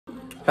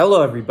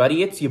Hello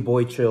everybody, it's your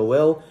boy Chill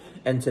Will,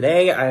 and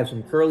today I have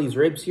some Curly's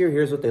ribs here.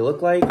 Here's what they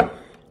look like,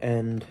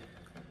 and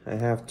I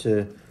have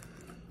to,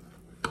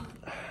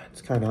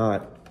 it's kind of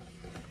hot.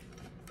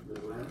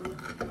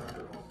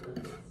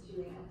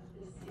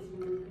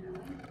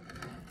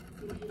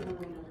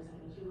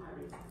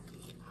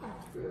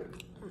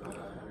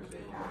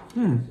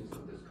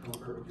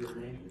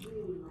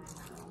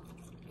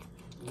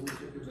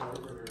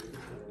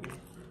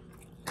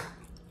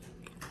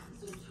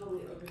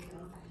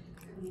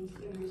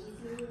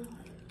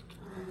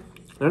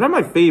 They're not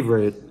my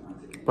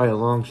favorite by a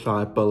long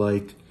shot, but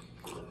like,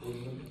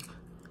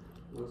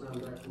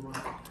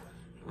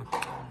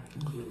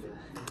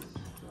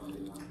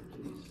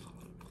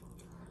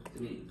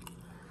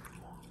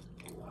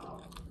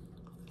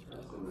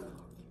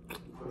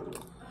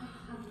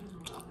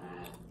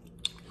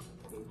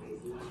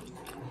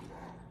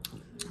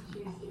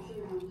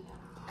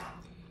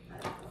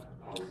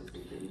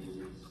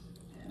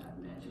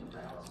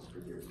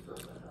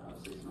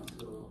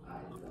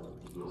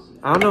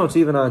 I don't know it's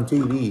even on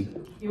TV.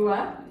 You what?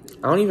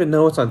 I don't even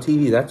know it's on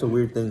TV. That's a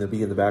weird thing to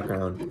be in the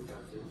background.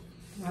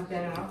 Knock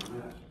that out.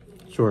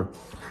 Sure.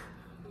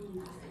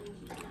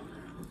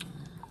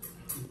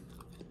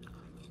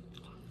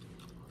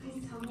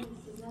 Please tell me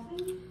this is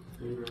nothing.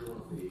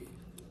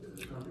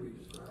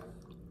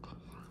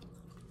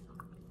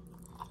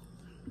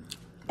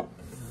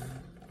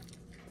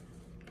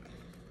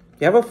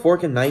 You have a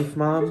fork and knife,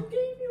 Mom?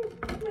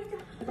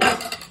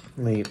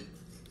 Wait,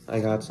 I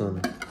got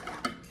some.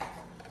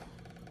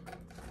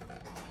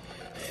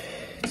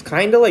 It's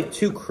kind of like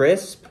too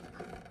crisp.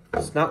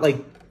 It's not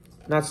like,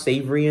 not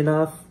savory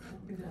enough.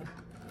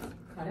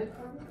 Cut it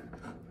for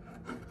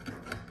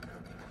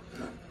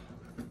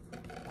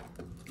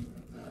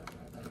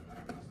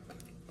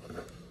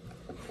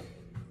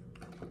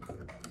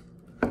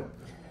me?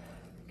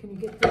 Can you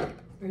get the,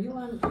 are you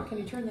on, can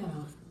you turn that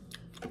off?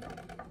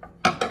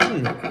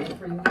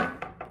 For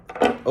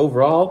you?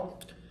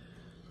 Overall,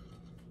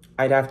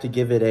 I'd have to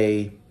give it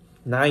a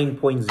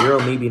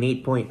 9.0, maybe an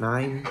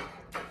 8.9.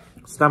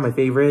 It's not my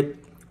favorite,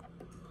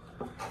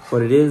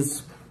 but it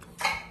is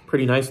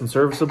pretty nice and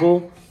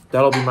serviceable.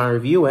 That'll be my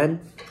review, and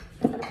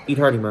eat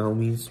hearty, my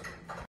homies.